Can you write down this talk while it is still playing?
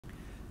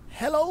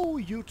Hello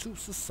YouTube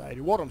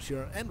Society, WarDrums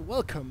here, and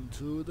welcome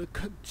to the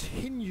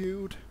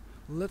continued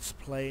Let's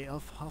Play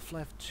of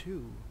Half-Life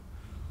 2.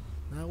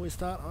 Now we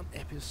start on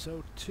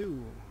episode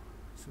 2,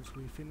 since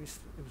we finished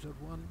episode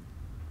 1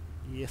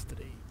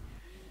 yesterday.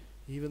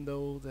 Even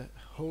though the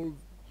whole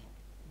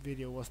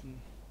video wasn't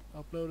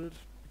uploaded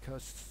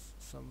because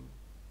some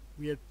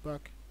weird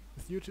bug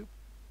with YouTube.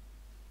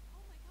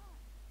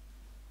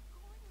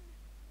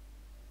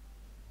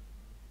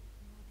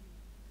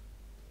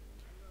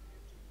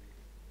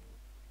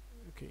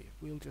 Okay,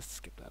 we'll just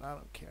skip that, I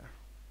don't care.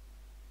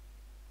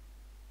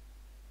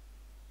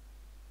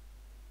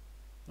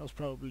 That was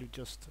probably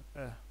just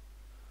a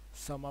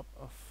sum up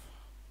of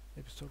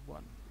episode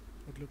 1.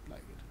 It looked like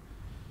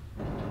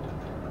it.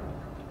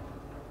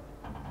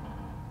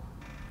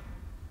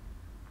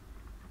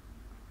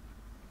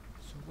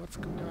 So what's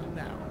going on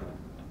now?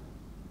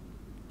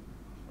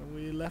 When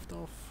we left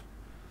off,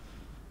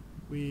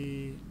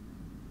 we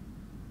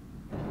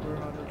were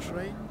on a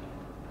train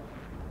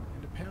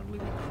and apparently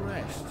we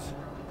crashed.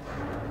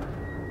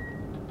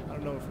 I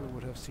don't know if we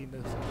would have seen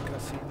this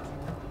cutscene.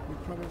 We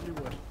probably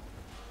would.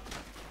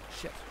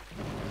 Shit.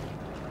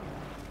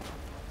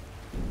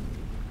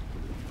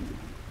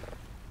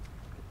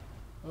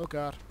 Oh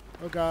god.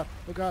 Oh god.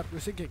 Oh god. We're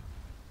sinking.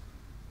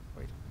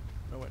 Wait.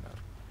 No, we're not.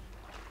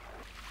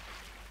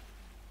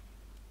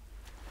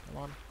 Come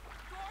on.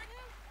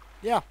 Gordon?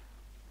 Yeah.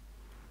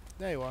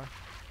 There you are.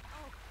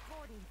 Oh,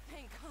 Gordon,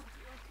 thank God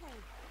you're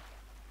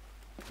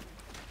okay.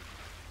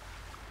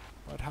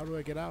 But how do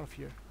I get out of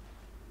here?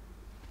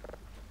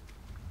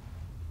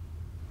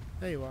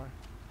 There you are.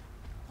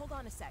 Hold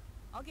on a sec.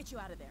 I'll get you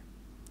out of there.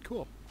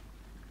 Cool.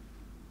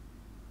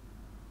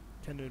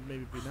 Can it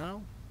maybe be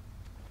now?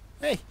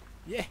 Hey!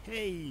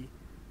 Yay!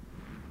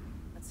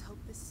 Let's hope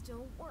this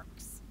still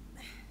works.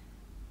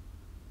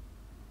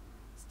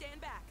 Stand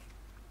back.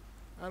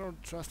 I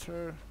don't trust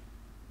her.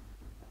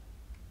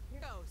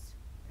 Here goes.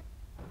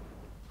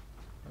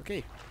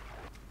 Okay.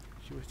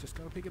 She was just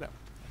gonna pick it up.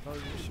 I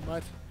thought she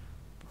might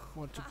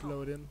want to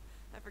blow it in.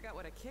 I forgot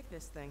what a kick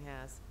this thing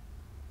has.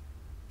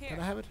 Here, Can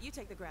I have it? you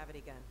take the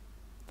gravity gun.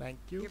 Thank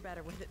you. You're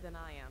better with it than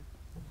I am.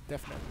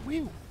 Definitely.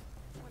 Whew!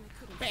 When I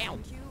couldn't Bam!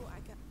 find you, I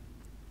got...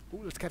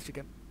 Ooh, let's catch it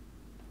again.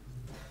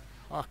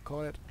 Ah,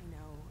 caught it. I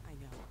know. I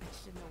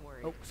should know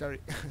worry. Oh,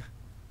 sorry.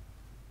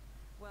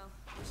 Well,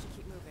 we should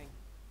keep moving.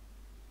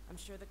 I'm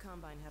sure the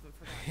Combine haven't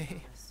forgotten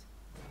about us.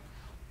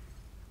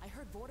 I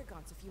heard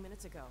wardrumsgaming a few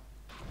minutes ago.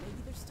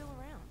 Maybe they're still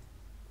around.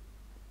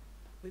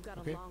 We've got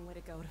Okay. a long way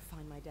to go to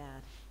find my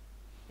dad.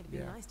 It'd be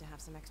Yeah. nice to have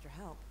some extra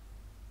help.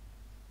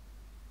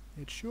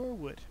 It sure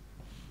would.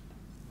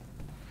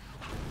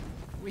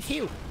 With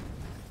you.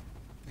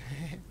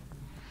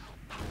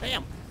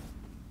 Bam!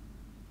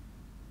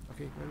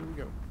 Okay, where do we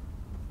go?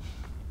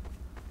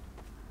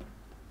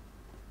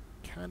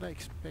 Kinda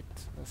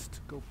expect us to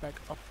go back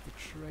up the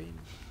train.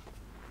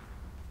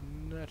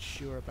 Not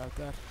sure about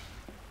that.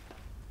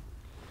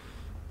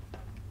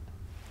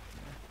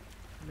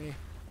 Meh.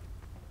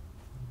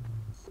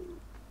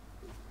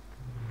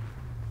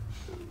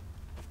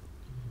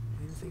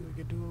 Anything we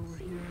can do over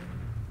here?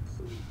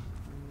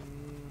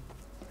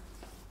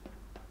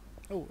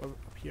 Oh,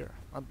 up here.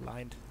 I'm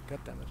blind.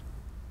 God damn it.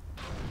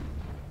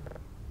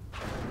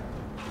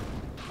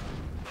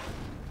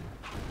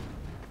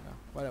 No,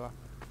 whatever.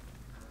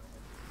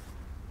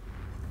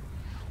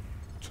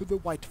 To the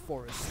White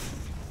Forest.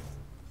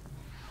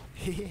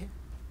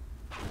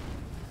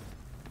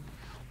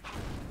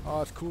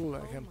 Oh, it's cool. I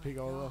Oh can my pick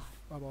God.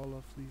 up all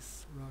of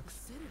these rocks.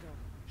 Citadel.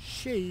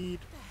 Shade.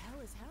 What the hell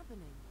is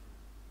happening?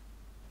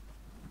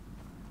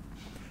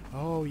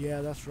 Oh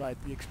yeah, that's right.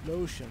 The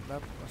explosion.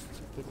 That must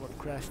have been what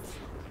crashed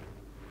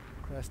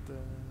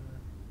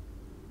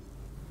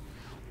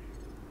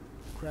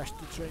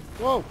the train.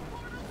 Whoa!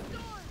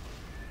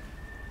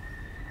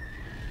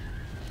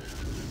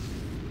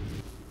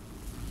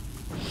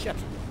 Shit.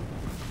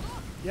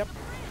 Yep.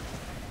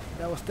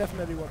 That was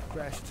definitely what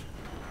crashed.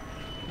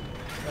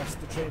 That's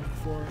the train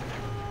before.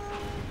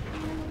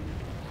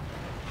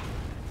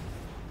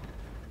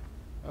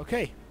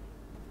 Okay.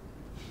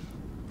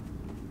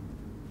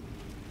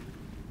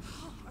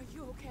 Are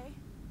you okay?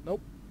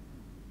 Nope.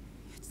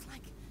 It's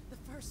like the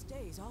first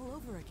days all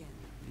over again.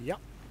 Yep.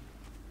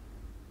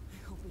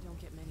 I hope we don't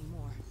get many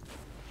more.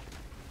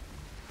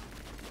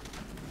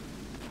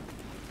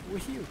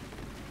 With you.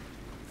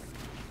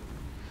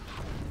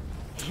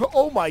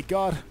 Oh my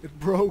god, it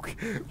broke.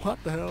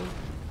 What the hell?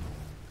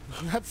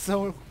 That's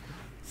so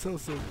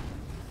sick.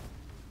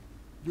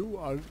 You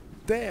are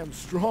damn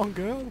strong,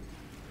 girl.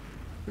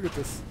 Look at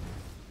this.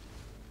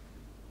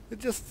 It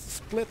just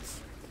splits.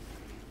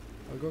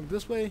 Are we going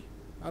this way?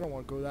 I don't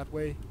want to go that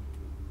way.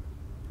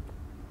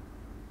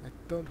 I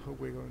don't hope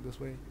we're going this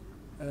way.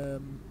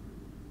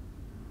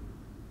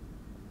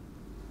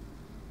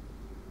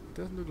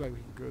 Doesn't look like we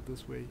can go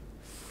this way.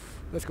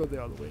 Let's go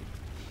the other way.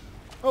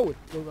 Oh, it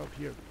goes up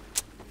here.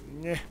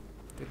 Nah,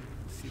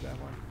 didn't see that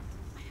one.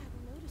 I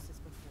hadn't noticed this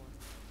before.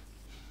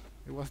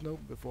 It wasn't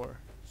open before,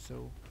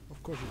 so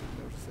of course you didn't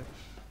notice it.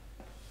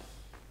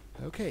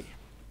 Okay.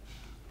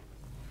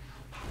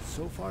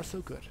 So far,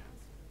 so good.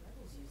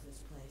 Rebels use this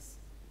place.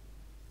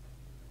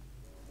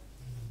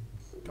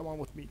 Come on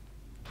with me.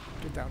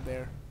 Get down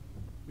there.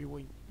 We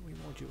want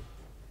you.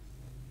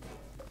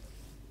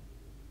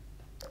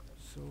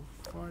 So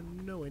far,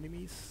 no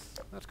enemies.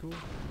 That's cool.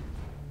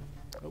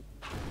 Oh.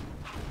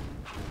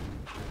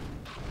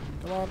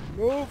 Come on,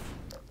 move!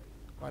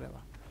 Whatever.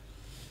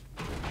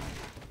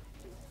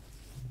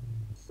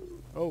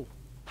 Oh.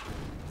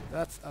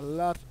 That's a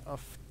lot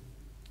of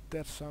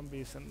dead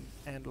zombies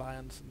and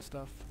lions and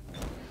stuff.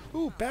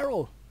 Ooh,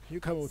 barrel! You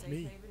come with Safe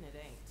me. haven it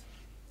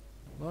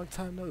ain't. Long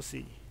time no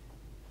see.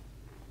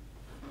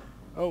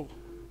 Oh,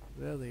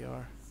 there they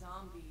are.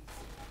 Zombies.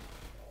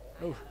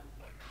 I Oh. got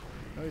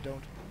 'em. No, you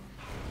don't.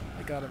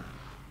 I got him.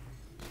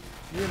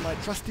 Me and my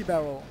trusty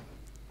barrel.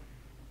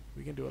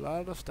 We can do a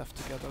lot of stuff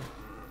together.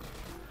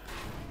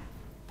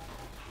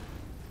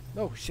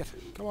 No, shit.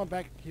 Come on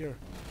back here.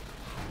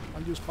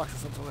 I'll use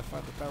boxes until I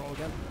find the barrel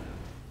again.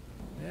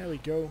 There we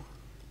go.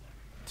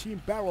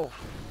 Team barrel.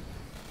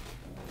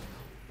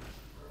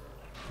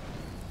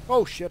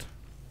 Oh, shit.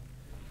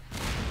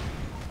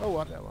 Oh,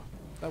 whatever.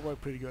 That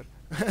worked pretty good.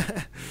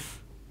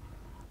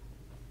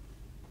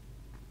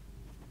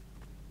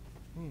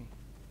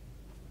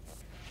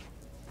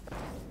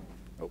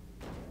 Oh.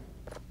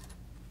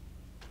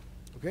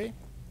 Okay.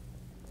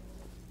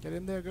 Get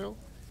in there, girl.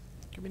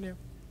 Come in here.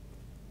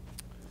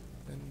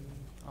 Then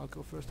I'll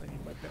go first. I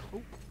need my belt.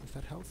 Oh, is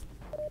that health?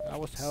 That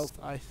was health.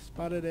 I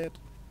spotted it.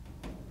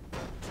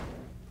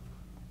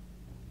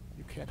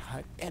 You can't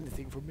hide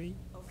anything from me.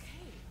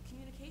 Okay,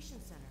 communication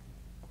center.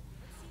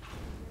 Let's see if I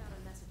can get out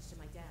a message to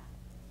my dad.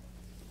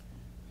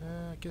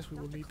 I guess we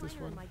will Dr. need this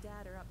Kleiner one. and my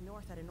dad are up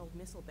north at an old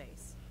missile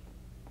base.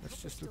 I Let's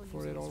hope just they're look still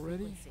for it using this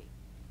already. frequency.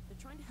 They're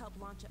trying to help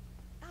launch a...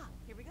 Ah,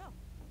 here we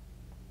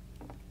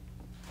go.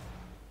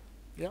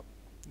 Yep.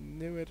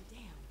 Knew it. Damn.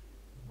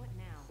 What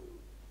now?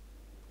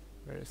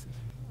 Where is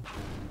it?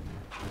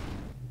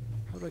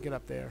 How do I get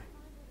up there?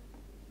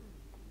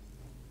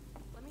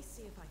 Let me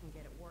see if I can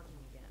get it working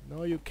again.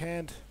 No, you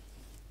can't.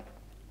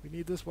 We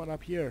need this one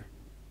up here.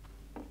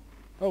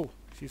 Oh,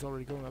 she's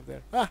already going up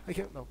there. Ah, I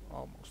can't. No,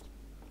 almost.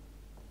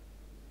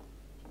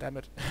 Damn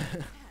it.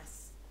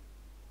 Yes.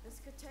 This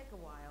could take a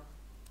while.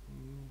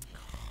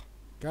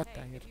 God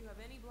Hey, dang it. if you have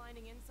any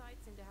blinding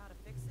insights into how to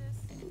fix this,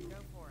 go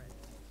for it.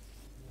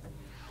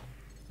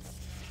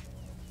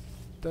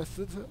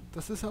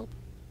 Does this help?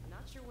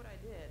 Not sure what I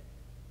did,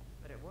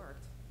 but it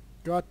worked.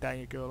 God dang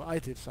it, girl. I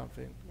did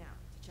something. Now,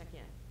 to check in.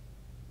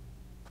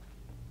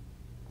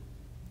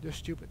 You're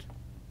stupid.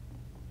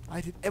 I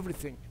did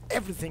everything.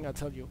 Everything, I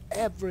tell you.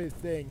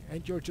 Everything.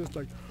 And you're just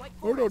like, White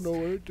I don't Forest. know.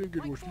 I think it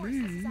White was Forest,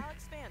 this me. is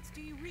Alex Vance.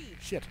 Do you read?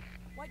 Shit.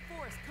 White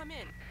Forest, come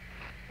in.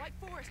 White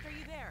Forest, are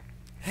you there?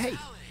 Hey.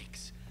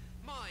 Alex!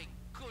 My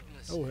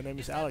goodness! Oh, her name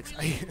is that Alex.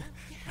 really you?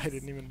 I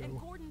didn't even And know.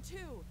 Gordon,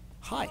 too.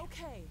 Hi. We're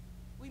okay.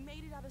 We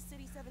made it out of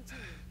City 17.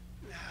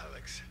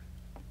 Alex,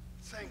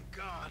 thank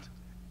God.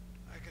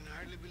 I can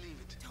hardly believe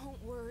it.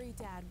 Don't worry,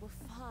 Dad. We're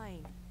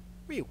fine.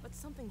 Real. But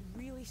something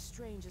really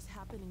strange is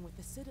happening with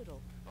the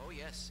Citadel. Oh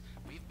yes,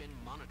 we've been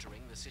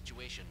monitoring the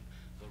situation.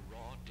 The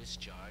raw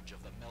discharge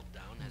of the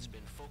meltdown has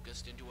been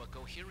focused into a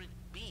coherent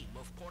beam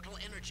of portal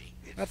energy.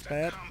 It's That's the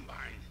bad.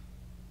 Combine.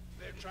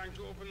 They're trying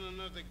to open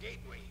another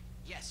gateway.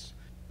 Yes,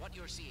 what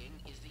you're seeing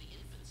is the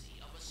infancy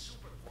of a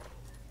super portal.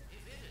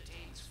 If it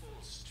attains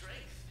full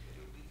strength,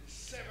 It'll be the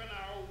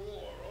 7-hour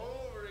war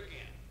all over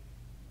again.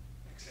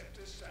 Except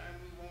this time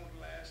we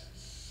won't last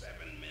 7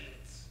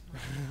 minutes.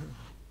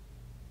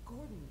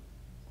 Gordon,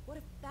 what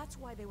if that's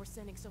why they were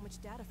sending so much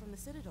data from the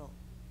Citadel?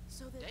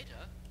 So that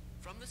data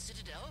from the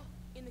Citadel?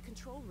 in the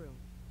control room,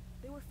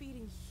 they were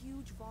feeding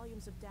huge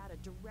volumes of data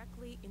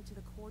directly into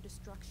the core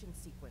destruction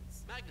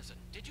sequence. Magnuson,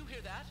 did you hear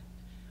that?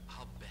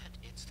 I'll bet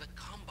it's the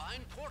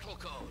Combine portal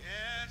code.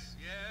 Yes,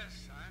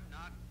 I'm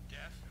not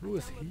deaf. Who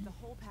is Downloaded he? the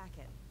whole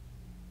packet.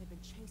 They've been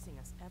chasing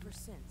us ever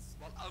since.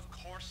 Well, of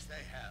course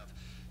they have.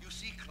 You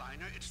see,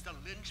 Kleiner, it's the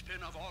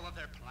linchpin of all of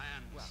their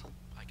plans. Well,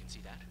 I can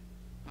see that.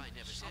 I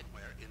never said...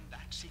 Somewhere in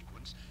that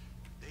sequence,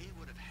 they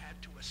would have had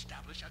to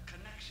establish a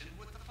connection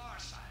with the far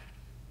side.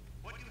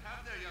 What you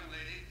have there, young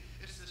lady,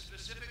 is the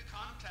specific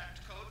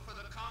contact code for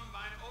the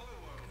Combine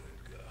overworld.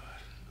 Good God.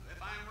 If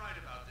I'm right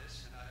about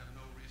this, and I have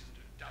no reason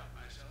to doubt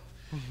myself,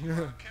 you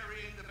are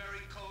carrying the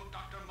very code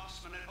Dr.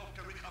 Mossman had hoped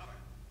to recover.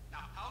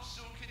 Now, how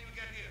soon can you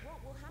get here? Well,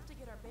 we'll have to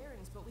get our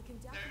bearings, but we can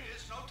There definitely...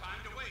 is no time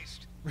to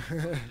waste. We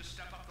need to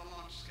step up the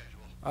launch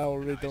schedule. I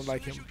already Now, don't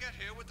like As him. soon as you get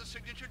here with the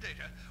signature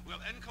data,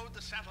 we'll encode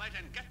the satellite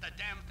and get the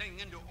damn thing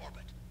into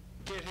orbit.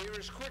 Get here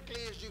as quickly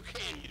as you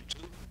can, you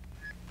two.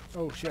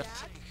 Oh, shit.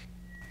 Dad?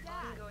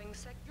 Dad! Ongoing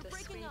sector You're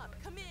breaking sweep. up!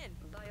 Come in!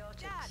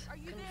 Biotics Dad, are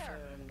you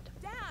confirmed.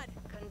 there? Dad!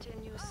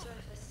 Continue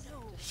surface no.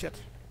 sector Shit.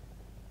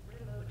 sweep.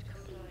 Remote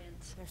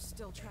compliance. They're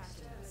still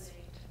tracking us.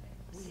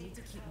 Exterminate. We need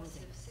to Seek keep moving.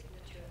 passive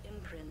signature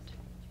imprint.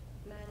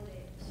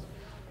 Mandate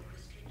survival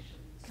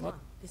restrictions. Come What? on,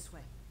 this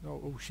way.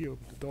 No, oh, she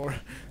opened the door.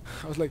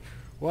 I was like,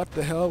 what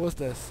the hell was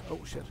this? Oh,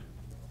 shit.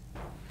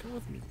 Come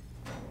with me.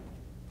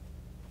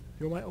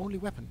 You're my only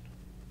weapon.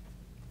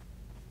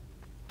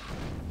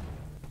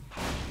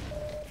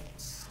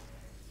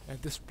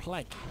 And this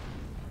plank.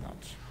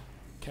 Ouch.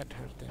 Can't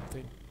hurt a damn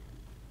thing.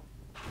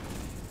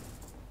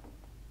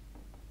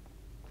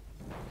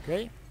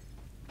 Okay.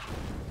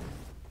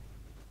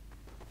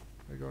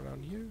 We go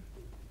down here.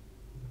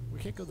 We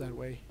can't go that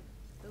way.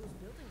 Those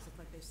buildings look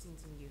like they've seen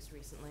some use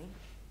recently.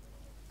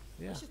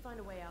 Yeah. We should find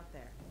a way out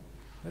there.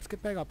 Let's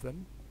get back up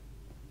then.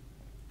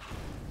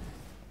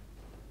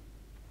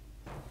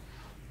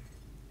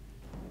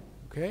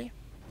 Okay.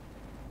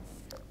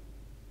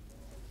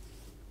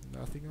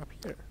 Nothing up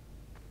here.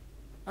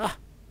 Ah!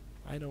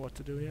 I know what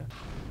to do here.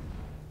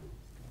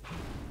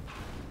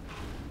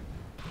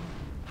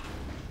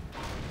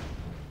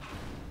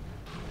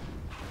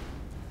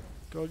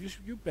 Girl,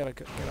 you better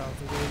get out of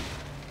the way.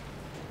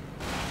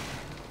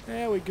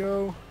 There we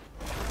go.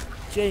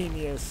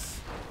 Genius.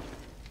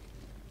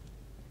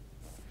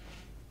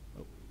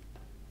 Oh.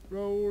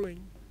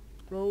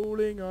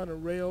 Rolling on a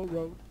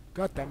railroad.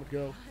 God damn it,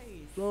 girl.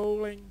 Nice.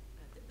 Rolling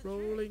Did the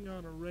trick.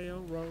 on a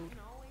railroad. Can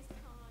always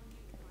count on you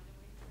to find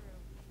a way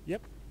through.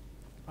 Yep.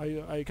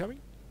 Are you coming?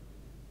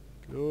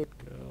 Good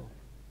girl.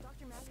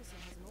 Dr. Magnuson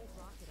has an old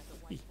rocket at the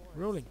White Hey, Forest.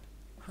 rolling.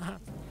 Haha.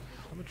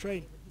 I'm a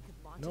train. When he could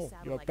launch No, a you're a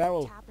satellite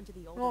barrel. to tap into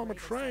the old No, I'm a array they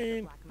set at the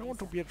train. Black I want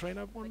to Mesa. be a train.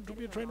 I But want to be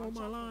a getting train all launch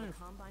my off when life.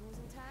 The Combine was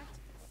intact.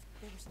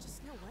 There was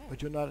just no way.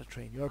 But you're not a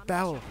train. You're a I'm not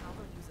barrel. sure how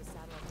they'll use a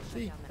satellite to shut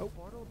See? down that Oh.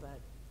 portal, but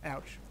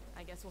Ouch.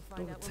 I guess we'll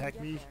find Don't out attack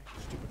when we me, get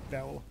there. stupid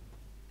barrel.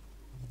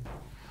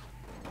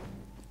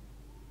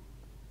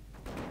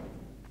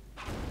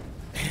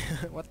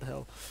 What the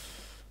hell?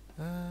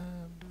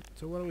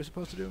 So what are we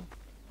supposed to do?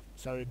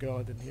 Sorry girl,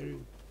 I didn't hear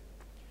you.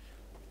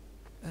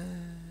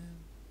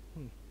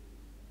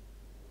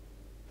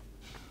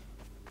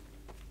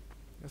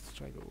 Let's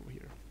try and go over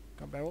here.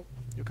 Come barrel,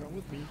 you come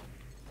with me.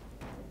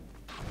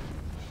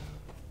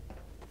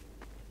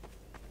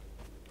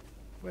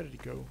 Where did he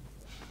go?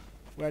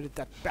 Where did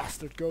that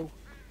bastard go?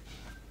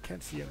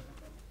 Can't see him.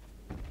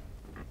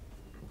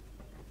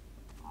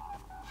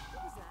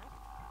 What was that?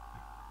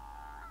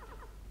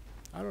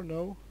 I don't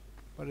know,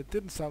 but it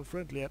didn't sound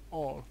friendly at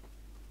all.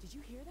 Did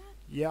you hear that?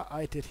 Yeah,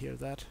 I did hear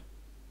that.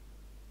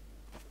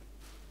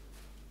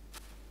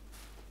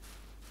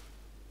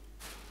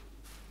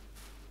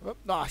 Oh,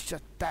 no,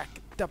 shut that,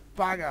 the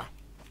bugger!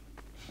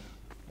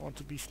 Want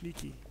to be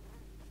sneaky.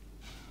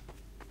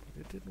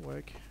 It didn't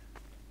work.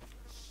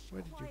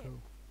 Where did you Quiet. go?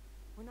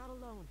 We're not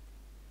alone.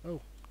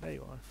 Oh, there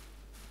you are.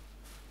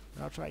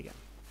 Now try again.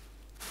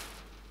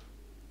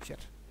 Shit.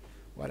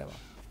 Whatever.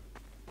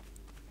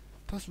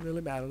 Doesn't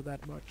really matter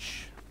that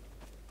much.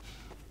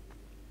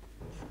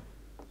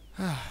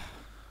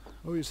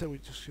 Oh, you said we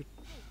just should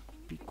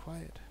be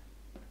quiet.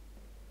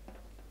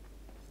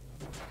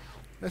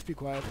 Let's be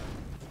quiet.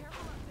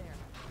 Careful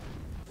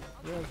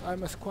up there. Yes,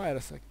 I'm as quiet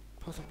as I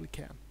possibly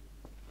can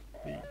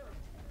be.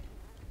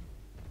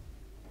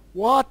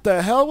 What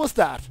the hell was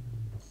that?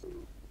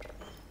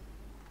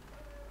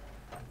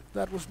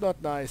 That was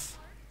not nice.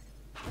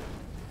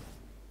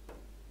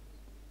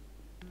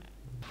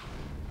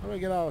 How do I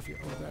get out of here?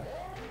 Oh, there.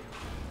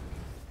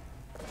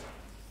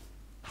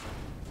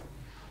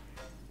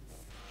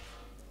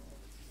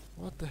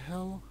 What the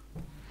hell?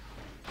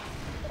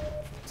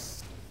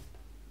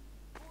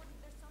 Gordon,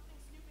 there's something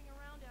snooping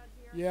around out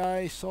here. Yeah,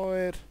 I saw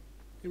it.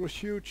 It was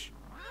huge.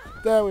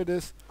 There it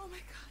is. Oh my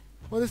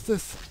god. What is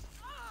this?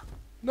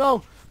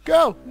 No!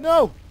 Girl!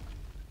 No!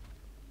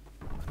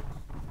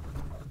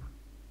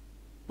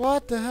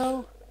 What the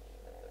hell?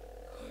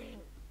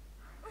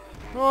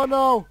 Oh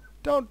no!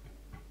 Don't!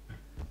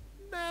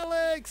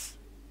 Alex!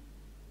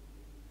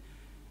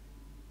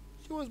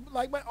 She was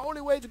like my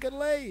only way to get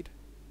laid.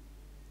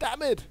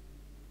 Damn it!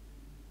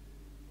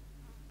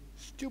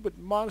 Stupid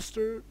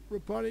monster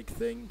robotic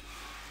thing.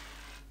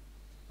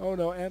 Oh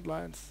no,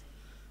 antlions.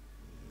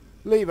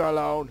 Leave her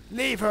alone!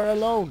 Leave her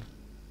alone!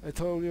 I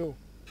told you.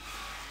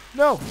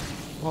 No!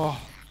 Oh,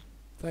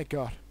 thank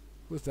God.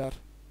 Who's that?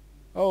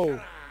 Oh.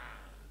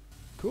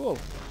 Cool.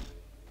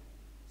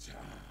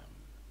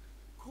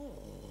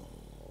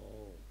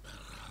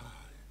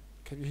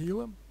 Can you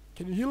heal him?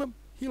 Can you heal him?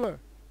 Heal her.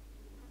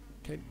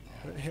 Can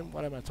him?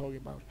 What am I talking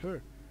about?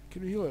 Her.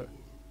 Can you heal her?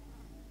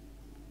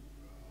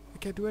 I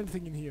can't do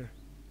anything in here.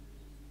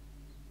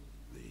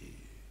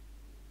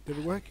 Did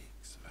it work?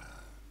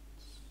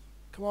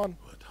 Come on.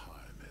 What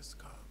harm has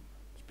come?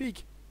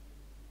 Speak.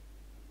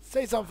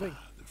 Say something.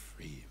 Ah, the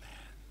free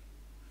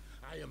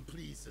man. I am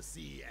pleased to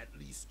see at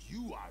least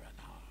you are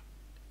unharmed.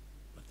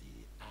 But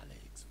the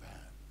Alex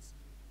Vance,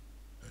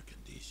 her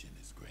condition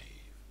is grave.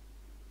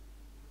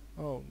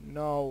 Oh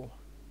no.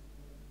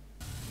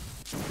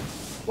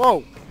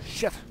 Whoa!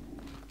 Shit!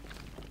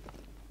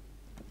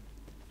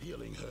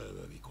 Healing her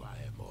will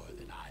require more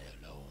than I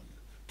alone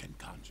can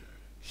conjure.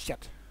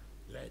 Shit.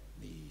 Let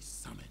me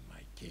summon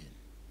my kin.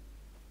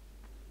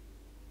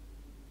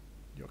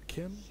 Your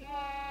kin?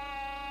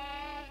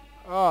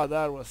 Ah,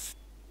 that was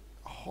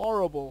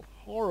horrible,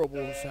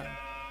 horrible sound.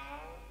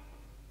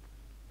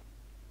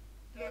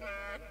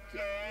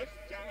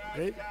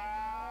 Okay.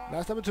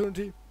 Last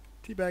opportunity.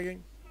 Teabagging.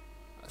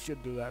 I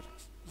shouldn't do that.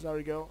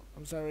 Sorry, girl.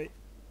 I'm sorry.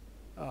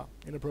 Ah,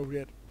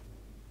 inappropriate.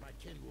 My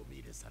Ken will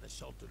meet us at a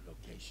sheltered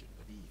location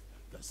beneath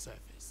the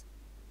surface.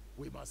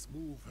 We must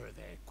move her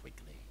there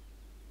quickly.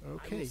 I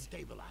Okay. will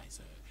stabilize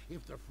her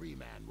if the free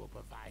man will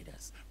provide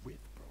us with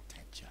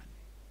protection.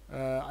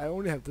 I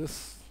only have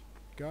this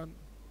gun.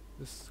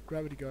 This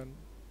gravity gun.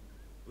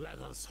 Let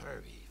us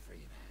hurry, free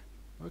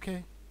man.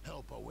 Okay.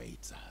 Help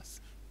awaits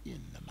us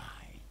in the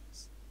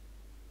mines.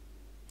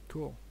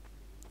 Cool.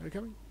 Are you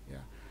coming?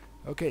 Yeah.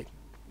 Okay.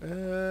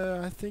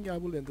 I think I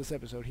will end this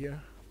episode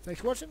here.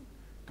 Thanks for watching.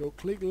 Go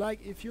click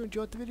like if you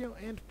enjoyed the video,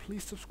 and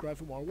please subscribe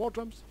for more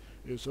WarDrums.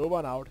 It's over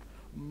and out.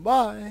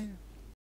 Bye!